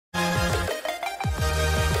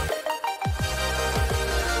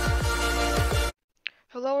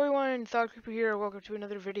Thought Creeper here. Welcome to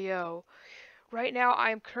another video. Right now, I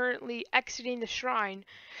am currently exiting the shrine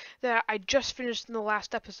that I just finished in the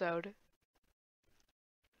last episode.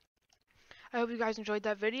 I hope you guys enjoyed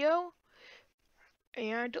that video,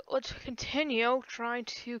 and let's continue trying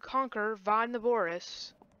to conquer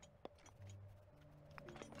Naboris.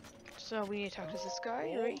 So we need to talk to this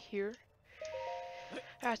guy right here.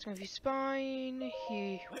 Ask him if he's fine.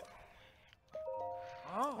 He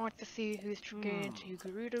wants to see who's getting into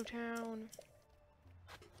Gerudo Town.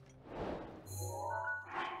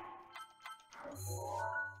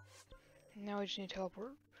 Now we just need to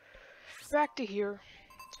teleport back to here.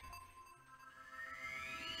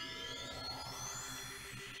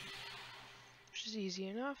 Which is easy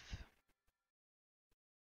enough.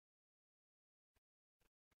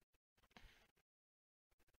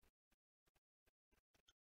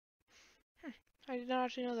 I did not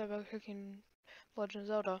actually know that about cooking Legend of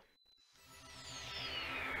Zelda.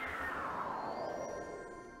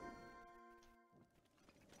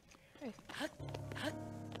 Hey.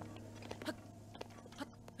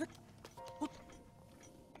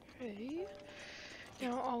 Okay.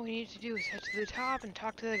 Now all we need to do is head to the top and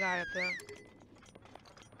talk to the guy up there.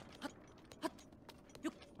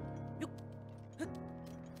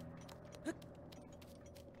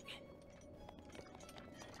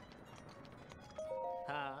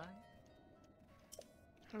 Hi.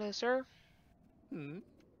 Hello, sir.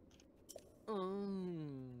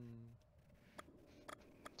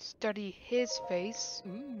 Study his face.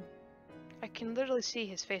 I can literally see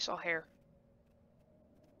his facial hair.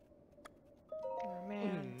 Oh,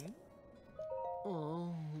 man.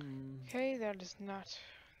 Okay, that is not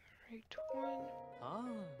the right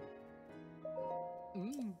one.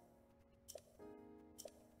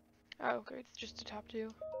 Oh, okay, it's just the top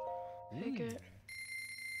two. Take it.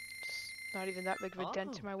 It's not even that big of a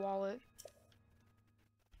dent in my wallet.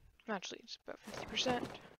 Actually, it's about 50%.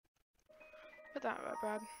 But not that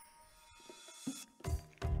bad.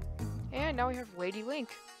 And now we have Lady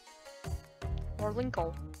Link. Or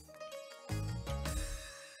Linkle.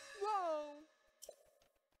 Whoa!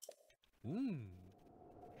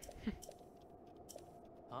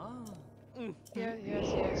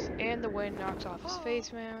 Yes. And the wind knocks off his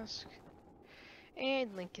face mask.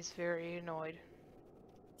 And Link is very annoyed.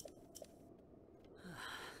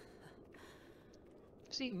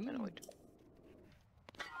 See, annoyed.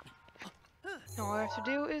 Now all I have to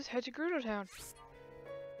do is head to Gerudo Town.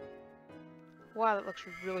 Wow, that looks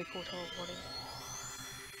really cool teleporting.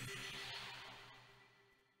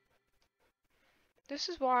 This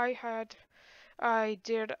is why I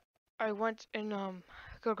went and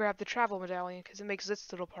go grab the travel medallion, because it makes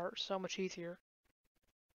this little part so much easier.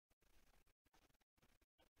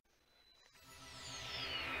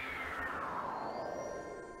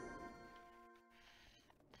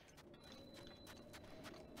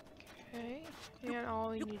 Okay, and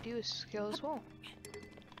all you need to do is scale as well.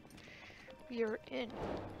 We are in.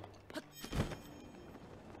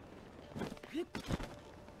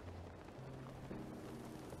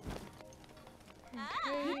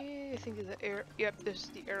 Okay, I think it's the air. Yep, this is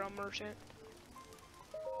the arrow merchant.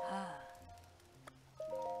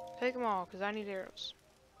 Take them all, because I need arrows.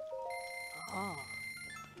 And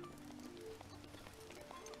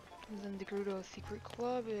then the Gerudo Secret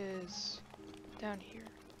Club is down here.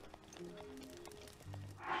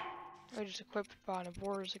 I just equipped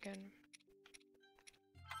Naboris again.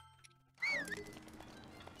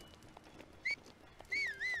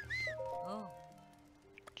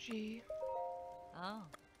 G.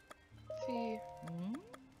 C.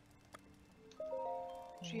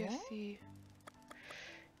 GSC.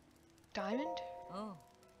 Diamond?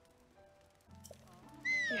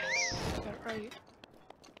 Yes, got it right.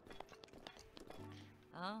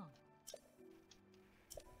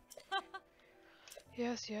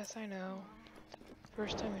 Yes, I know.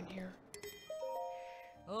 First time in here.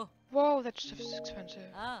 Whoa, that stuff is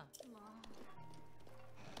expensive.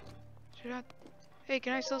 Should I... Hey,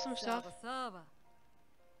 can I sell some stuff?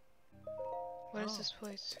 What is this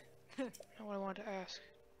place? Not what I wanted to ask.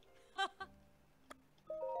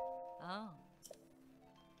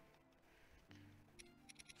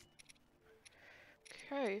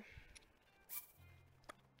 Okay.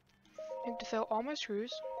 I need to sell all my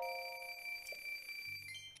screws.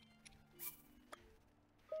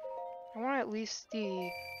 I want at least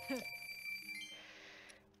the...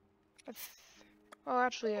 Well,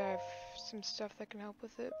 actually, I have some stuff that can help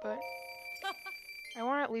with it, but... I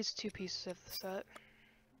want at least 2 pieces of the set.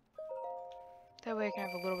 That way I can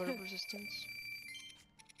have a little bit of resistance.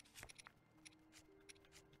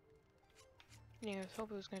 Yeah, I was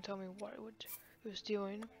hoping it was going to tell me what it was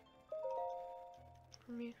doing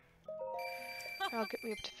for me. That'll get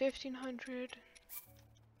me up to 1500.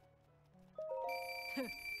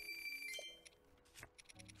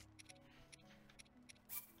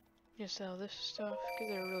 Just sell this stuff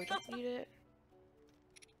because I really don't need it.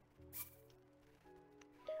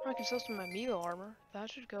 I can sell some amiibo armor. That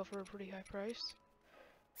should go for a pretty high price.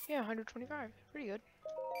 Yeah, 125. Pretty good.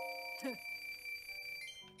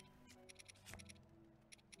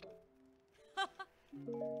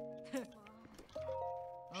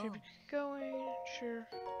 Should be going. Sure.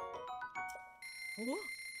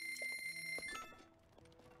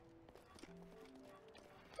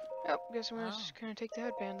 Oh, guess I'm just gonna take the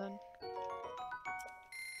headband then.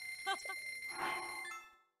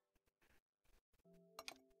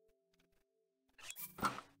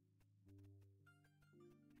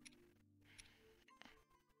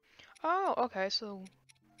 Oh, okay, so...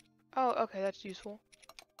 Oh, okay, that's useful.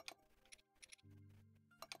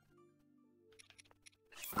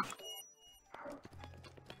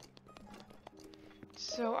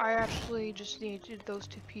 So I actually just needed those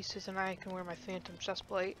two pieces and I can wear my phantom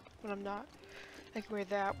chestplate when I'm not... I can wear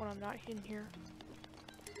that when I'm not in here.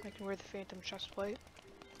 I can wear the phantom chestplate.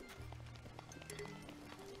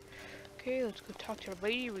 Okay, let's go talk to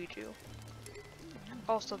Lady Riju.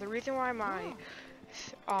 Also, the reason why my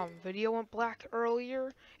video went black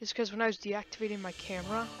earlier is because when I was deactivating my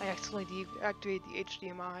camera, I accidentally deactivated the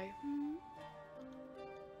HDMI.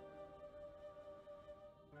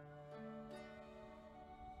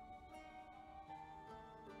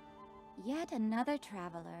 Yet another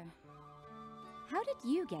traveler. How did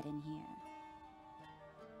you get in here?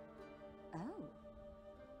 Oh.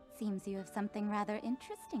 Seems you have something rather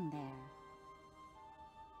interesting there.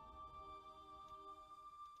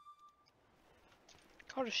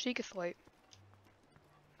 Called a Sheikathlete.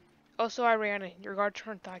 Also, I ran it. Your guards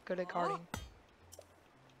aren't that good at guarding.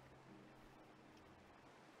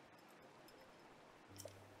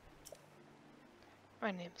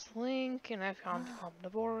 My name's Link, and I found the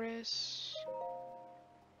Naboris.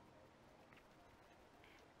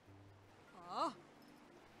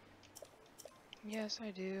 Yes, I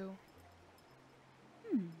do.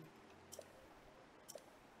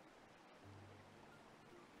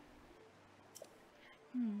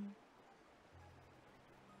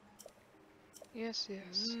 Yes,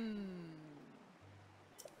 yes.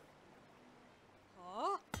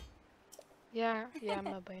 Yeah, I'm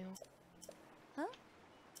a bail. Huh?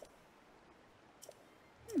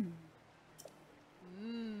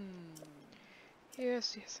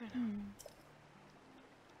 Yes, I know.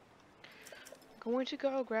 Going to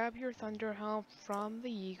go grab your thunder helm from the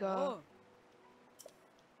Yiga.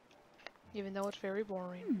 Even though it's very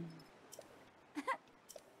boring.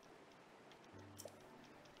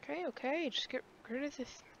 Okay, just get rid of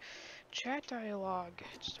this chat dialogue.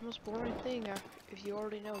 It's the most boring thing if you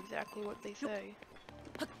already know exactly what they say.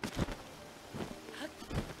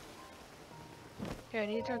 Yeah, I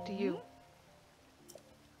need to talk to you.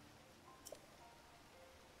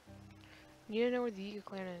 You need to know where the Yiga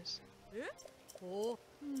clan is.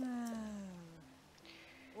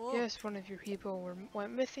 Yes, one of your people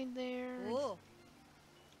went missing there. It's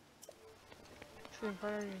in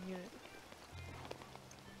front of your unit.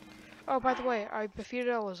 Oh, by the way, I defeated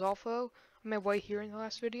El Azalfo on my way here in the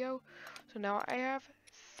last video, so now I have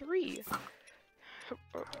 3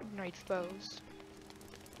 knight's bows.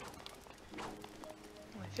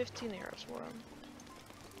 Only 15 arrows for him.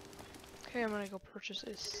 Okay, I'm gonna go purchase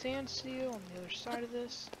a sand seal on the other side of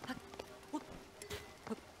this. If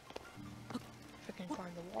I can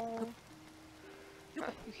climb the wall.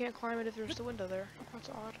 You can't climb it if there's the window there. That's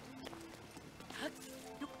odd.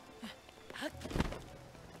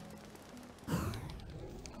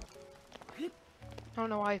 I don't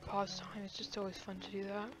know why I paused time, it's just always fun to do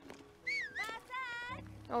that.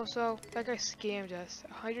 Also, that guy scammed us.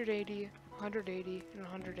 180, 180, and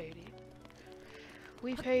 180.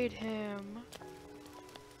 We paid him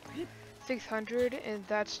 600, and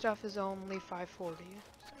that stuff is only 540.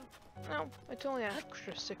 So, no, it's only an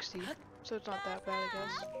extra 60, so it's not that bad, I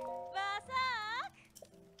guess.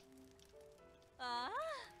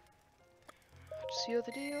 Seal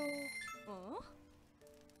the deal.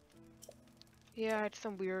 Yeah, it's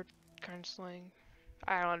some weird kind of slang.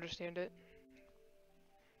 I don't understand it.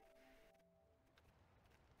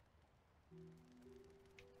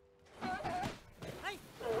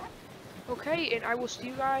 Okay, and I will see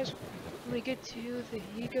you guys when we get to the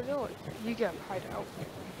Yiga village. Yiga hideout.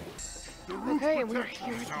 Okay, and we're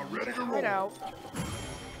here at the Yiga hideout.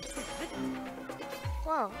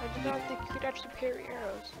 Wow, I did not think you could actually parry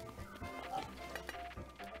arrows.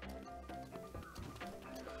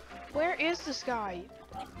 Where is this guy?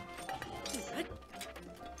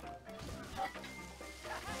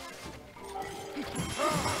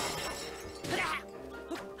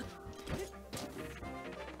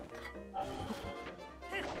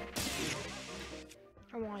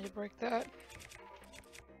 wanted to break that.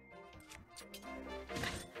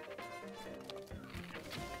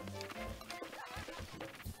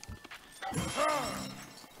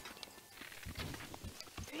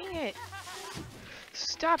 Dang it!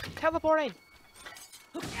 Stop teleporting!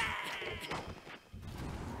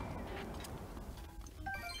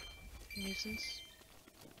 Nuisance.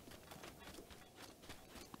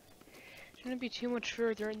 Shouldn't be too much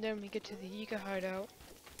further, and then we get to the Yiga hideout.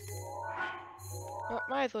 Well,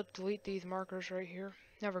 might as well delete these markers right here.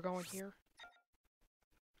 Never going here.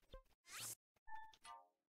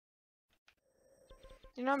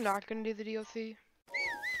 You know, I'm not gonna do the DLC.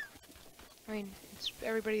 I mean,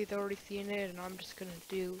 everybody's already seen it, and I'm just gonna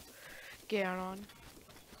do Ganon.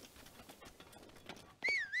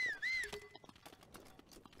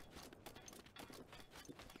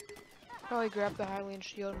 Probably grab the Highland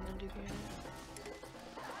Shield and then do Ganon.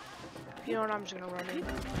 You know what, I'm just gonna run it.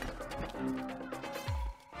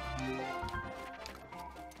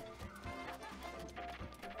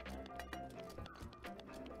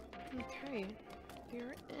 Okay,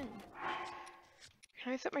 you're in.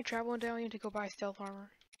 Can I set my travel medallion to go buy stealth armor?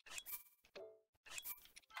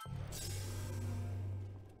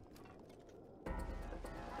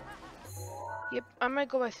 Yep, I'm gonna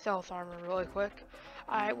go buy stealth armor really quick.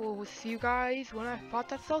 I will see you guys when I bought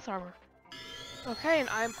that stealth armor. Okay, and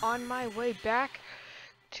I'm on my way back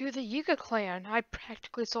to the Yiga clan. I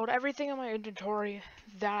practically sold everything in my inventory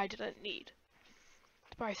that I didn't need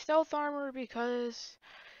to buy stealth armor because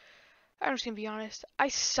I'm just gonna be honest, I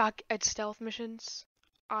suck at stealth missions.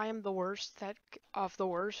 I am the worst of the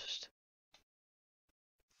worst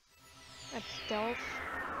at stealth.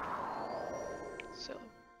 So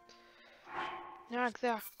not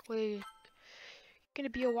exactly gonna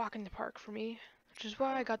be a walk in the park for me, which is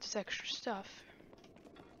why I got this extra stuff.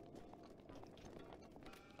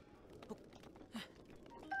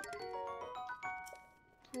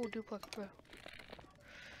 Ooh, duplex bow.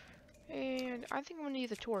 And I think I'm gonna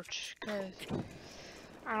use a torch, because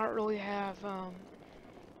I don't really have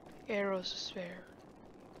arrows to spare.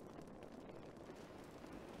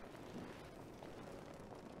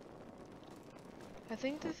 I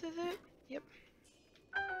think this is it. Yep.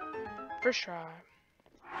 First try.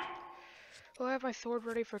 Will I have my sword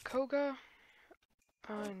ready for Kohga?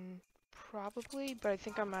 Probably, but I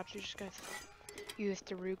think I'm actually just gonna use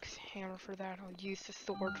Daruk's hammer for that. I'll use the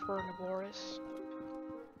sword for Naboris.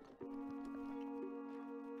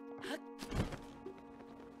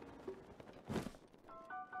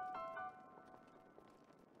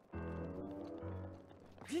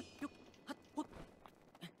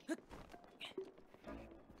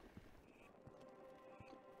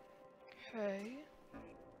 Okay.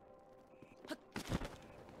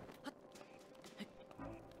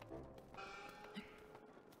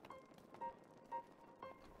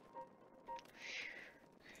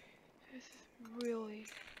 This is really...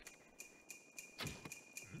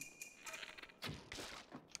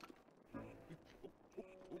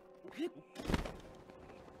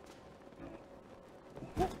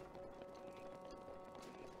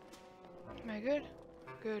 Am I good?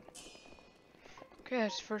 Good. Okay,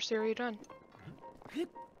 that's the first area done.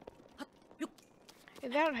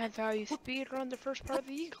 And that has how you speedrun the first part of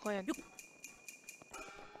the Yiga clan.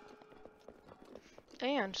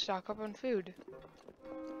 And stock up on food.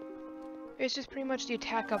 It's just pretty much the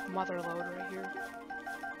attack up mother load right here.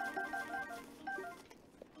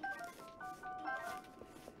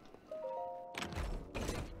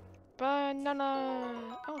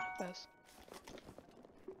 Banana! Oh, this.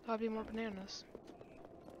 That'll be more bananas.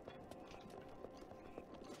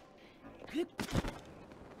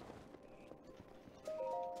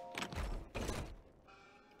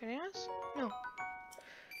 Bananas? No.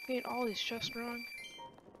 Getting all these chests wrong.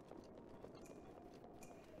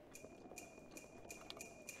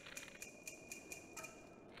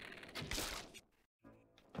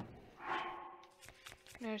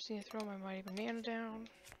 Now I just need to throw my mighty banana down.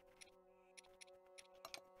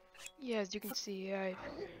 Yeah, as you can see, I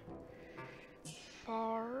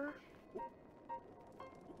far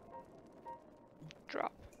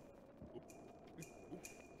drop.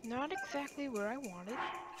 Not exactly where I wanted.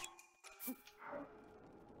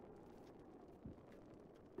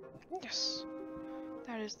 Yes,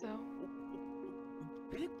 that is though.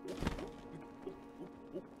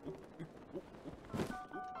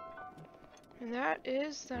 And that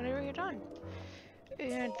is that area done.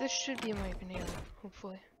 And this should be my banana,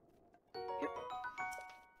 hopefully. Yep.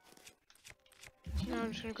 Now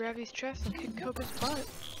I'm just gonna grab these chests and kick Kohga's butt.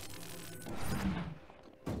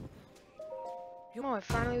 Oh, I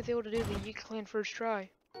finally was able to do the Yiga clan first try.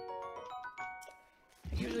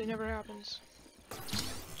 It usually never happens.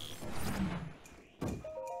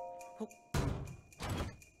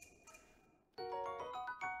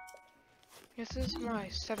 This is my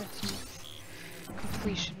 17th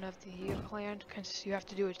completion of the Yiga clan, because you have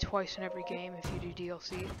to do it twice in every game if you do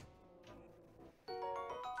DLC.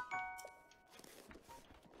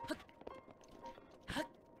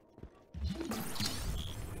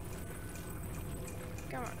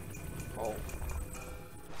 Come on. Oh.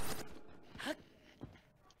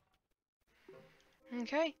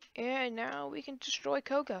 Okay, and now we can destroy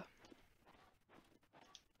Kohga.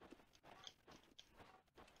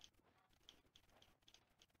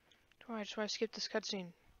 I just want to skip this cutscene.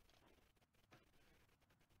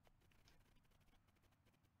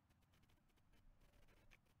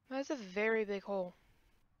 That's a very big hole.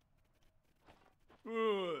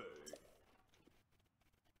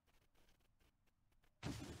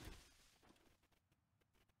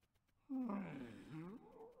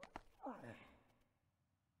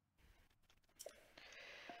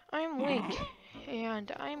 I'm Link,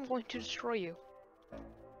 and I'm going to destroy you.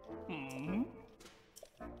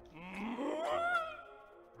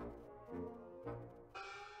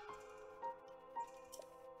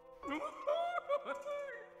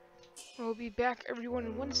 We'll be back, everyone,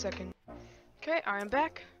 in 1 second. Okay, I am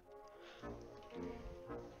back.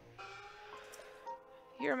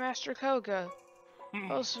 You're Master Kohga,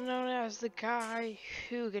 also known as the guy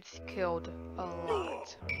who gets killed a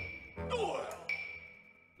lot.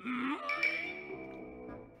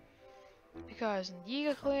 Because in the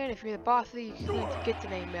Yiga clan, if you're the boss of the Yiga clan, you get the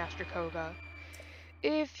name Master Kohga.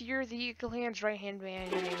 If you're the Yiga clan's right-hand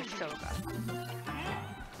man, your name is Kohga.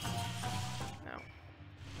 No.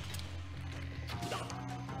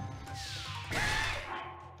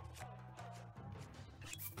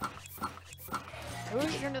 I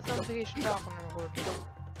wish you turned the notification off when I'm recording.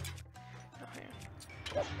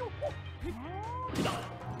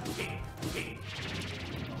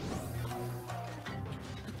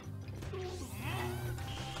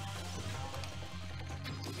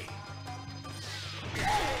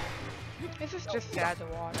 This is just sad to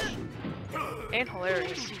watch. And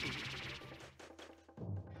hilarious.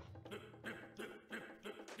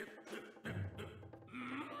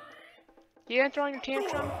 You gonna throw in your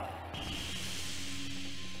tantrum?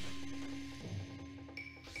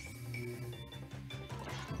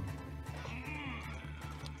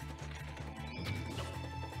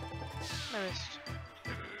 I missed.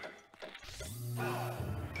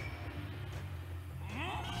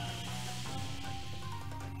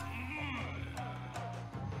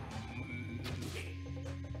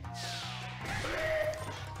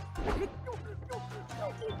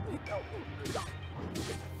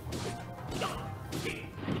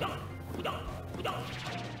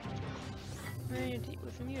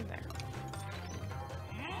 With immune there.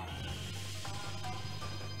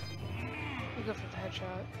 We'll go for the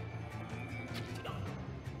headshot.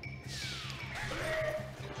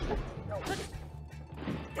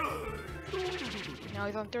 Now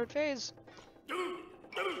he's on 3rd phase.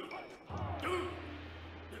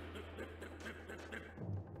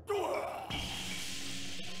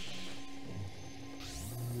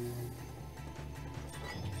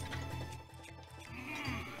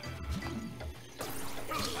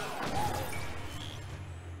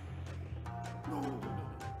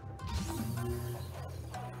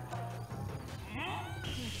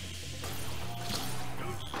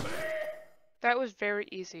 That was very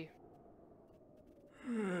easy.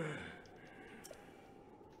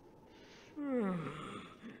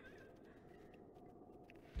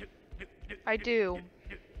 I do.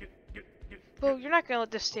 Well, you're not gonna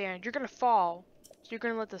let this stand. You're gonna fall. So you're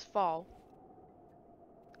gonna let this fall.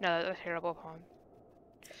 No, that was a terrible pun.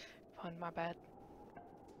 Pun, my bad.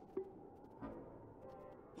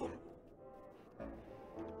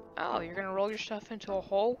 Oh, you're gonna roll your stuff into a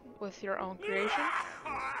hole with your own creation?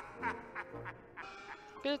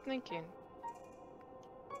 Good thinking.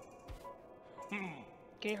 Can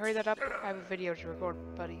you hurry that up? I have a video to record,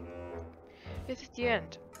 buddy. This is the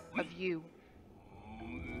end of you.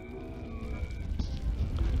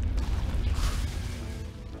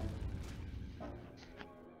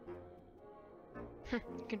 You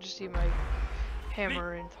can just see my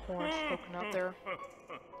hammer and horns poking out there.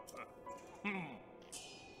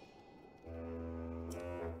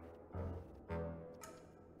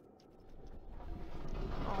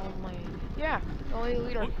 Yeah, the only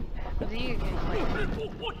leader of the Yiga clan.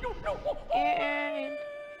 And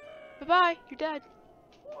bye-bye, you're dead.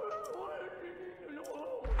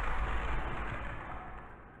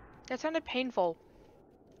 That sounded painful.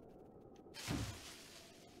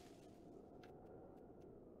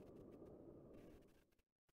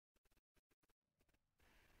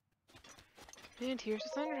 And here's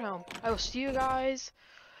the Thunderdome. I will see you guys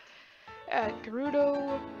at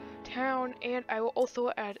Gerudo Town, and I will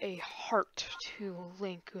also add a heart to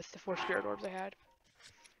link with the 4 spirit orbs I had.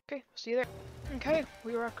 Okay, see you there. Okay,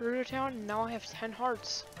 we were at Gerudo Town, and now I have 10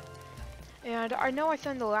 hearts. And I know I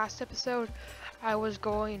said in the last episode I was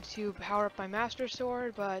going to power up my Master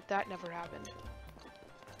Sword, but that never happened.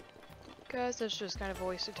 Because it's just kind of a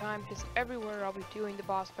waste of time, because everywhere I'll be doing the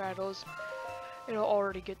boss battles, it'll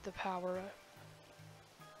already get the power up.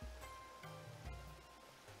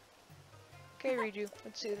 Okay, Riju,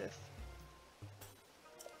 let's do this.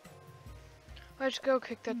 Let's go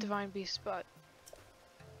kick that Divine Beast's butt.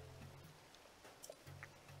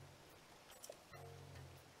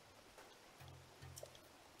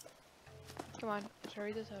 Come on, let's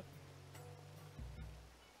hurry this up.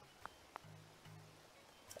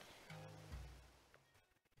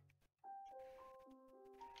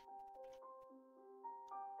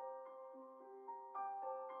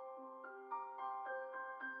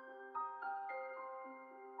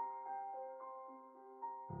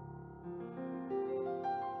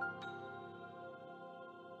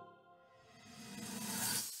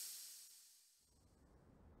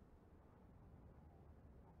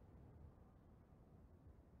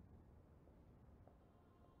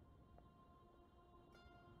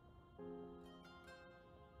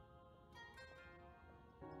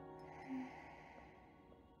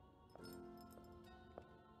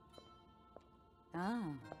 Ah,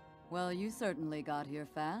 well, you certainly got here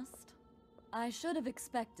fast. I should have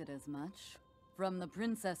expected as much, from the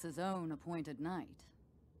princess's own appointed knight.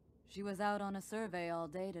 She was out on a survey all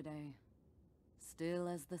day today. Still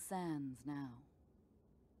as the sands now.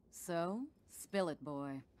 So, spill it,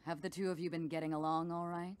 boy. Have the two of you been getting along all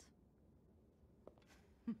right?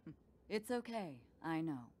 It's okay, I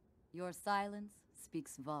know. Your silence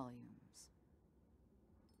speaks volumes.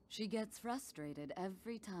 She gets frustrated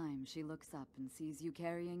every time she looks up and sees you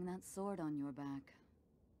carrying that sword on your back.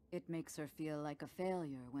 It makes her feel like a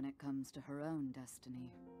failure when it comes to her own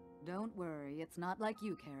destiny. Don't worry, it's not like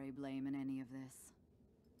you carry blame in any of this.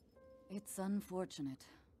 It's unfortunate.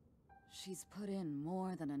 She's put in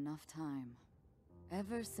more than enough time.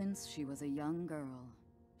 Ever since she was a young girl,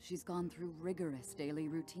 she's gone through rigorous daily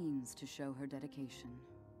routines to show her dedication.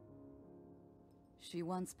 She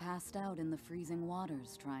once passed out in the freezing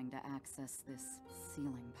waters trying to access this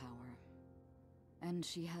sealing power. And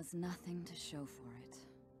she has nothing to show for it.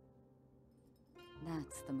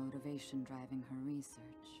 That's the motivation driving her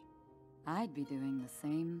research. I'd be doing the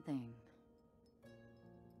same thing.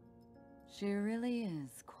 She really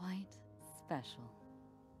is quite special.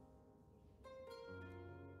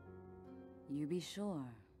 You be sure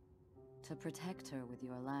to protect her with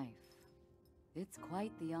your life. It's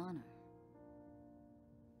quite the honor.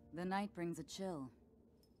 The night brings a chill.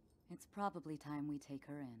 It's probably time we take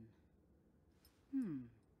her in.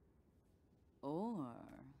 Or...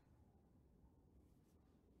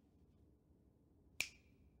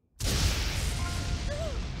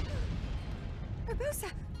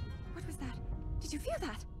 Urbosa! What was that? Did you feel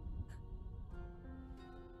that?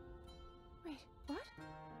 Wait, what?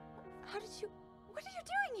 How did you... What are you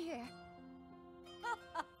doing here?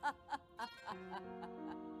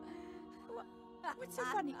 What's so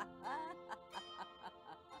funny?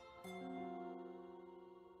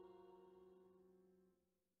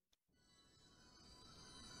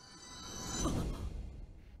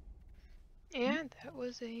 And that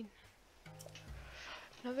was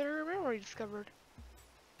another memory discovered.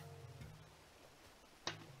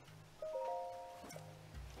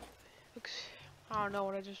 Looks, I don't know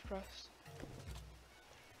what I just pressed.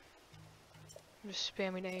 I'm just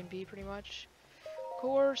spamming A and B pretty much. Of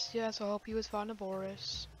course, yes, I'll help you with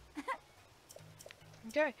Naboris.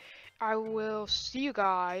 Okay, I will see you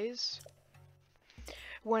guys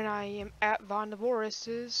when I am at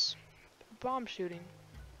Naboris's bomb shooting.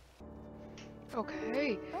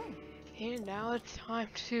 Okay, and now it's time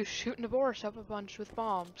to shoot Naboris up a bunch with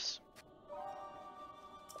bombs.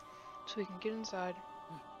 So we can get inside.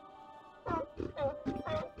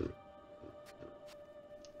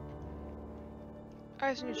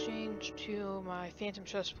 I just need to change to my Phantom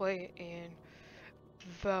Chestplate and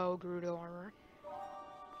Vo Gerudo armor.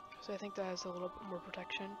 So I think that has a little bit more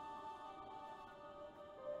protection.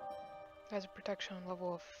 It has a protection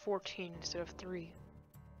level of 14 instead of 3.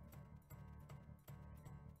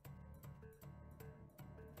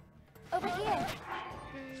 Over here!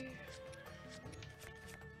 Okay.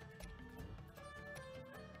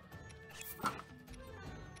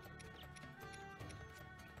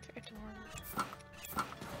 Phantom armor.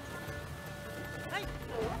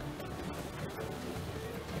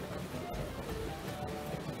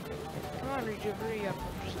 Come on, on, Riju, hurry up.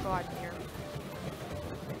 I'm just gliding here.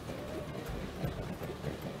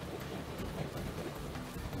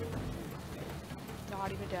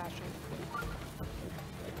 Not even dashing.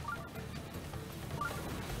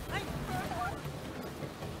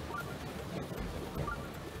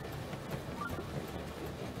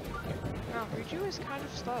 No, Riju is kind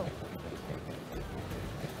of slow.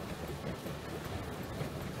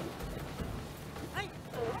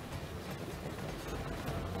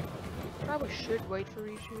 Probably should wait for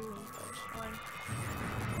Riju, but it's fine.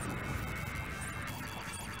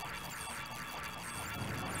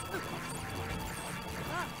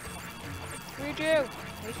 Riju!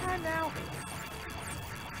 Take time now!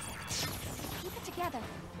 Keep it together.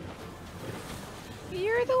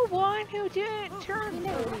 You're the one who didn't turn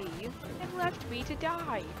for me and left me to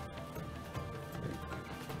die.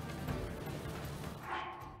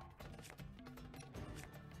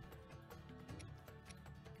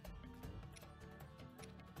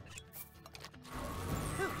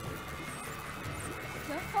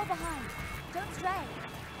 Don't fall behind. Don't stray.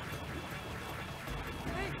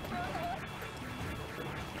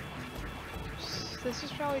 This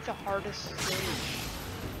is probably the hardest stage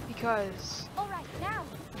because All right, now.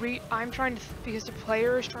 I'm trying to, because the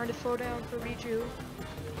player is trying to slow down for Riju,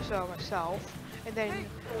 so myself, and then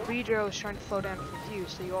Riju is trying to slow down for you,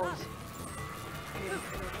 so you always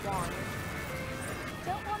want.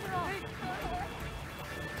 Don't wander off.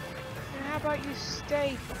 And how about you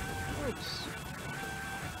stay close?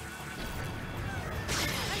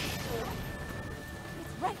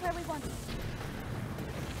 It's right where we want it.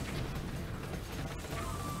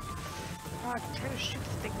 God, I'm trying to shoot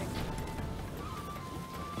the thing.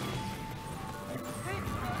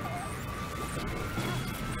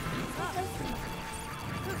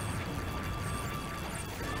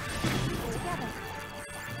 Together.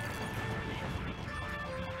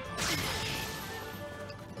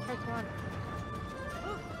 Hey, come on.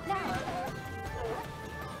 Now.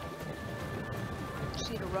 Just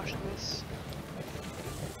need to rush this.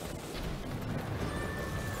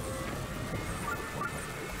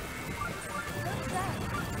 Don't stray.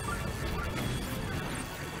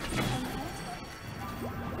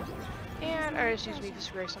 And I just use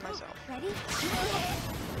Weakest Grace on myself. Ready?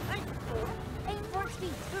 Aim for its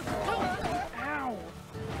feet. Aim. Ow!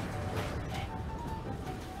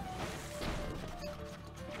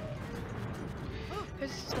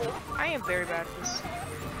 I am very bad at this.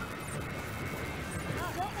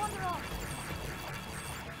 Don't wander off.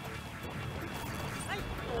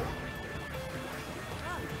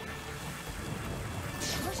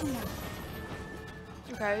 Pushing now.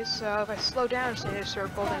 Okay, so if I slow down, stay in a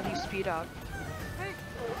circle, then you speed up.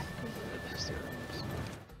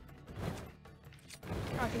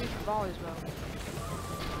 Oh, I can use the volleys mode.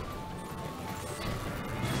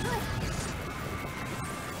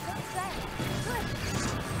 Don't stray. Good.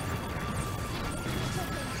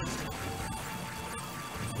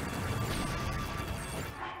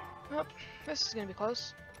 Oh, this is gonna be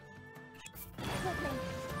close.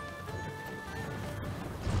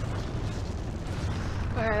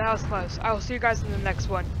 Okay, that was close. I will see you guys in the next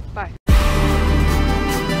one.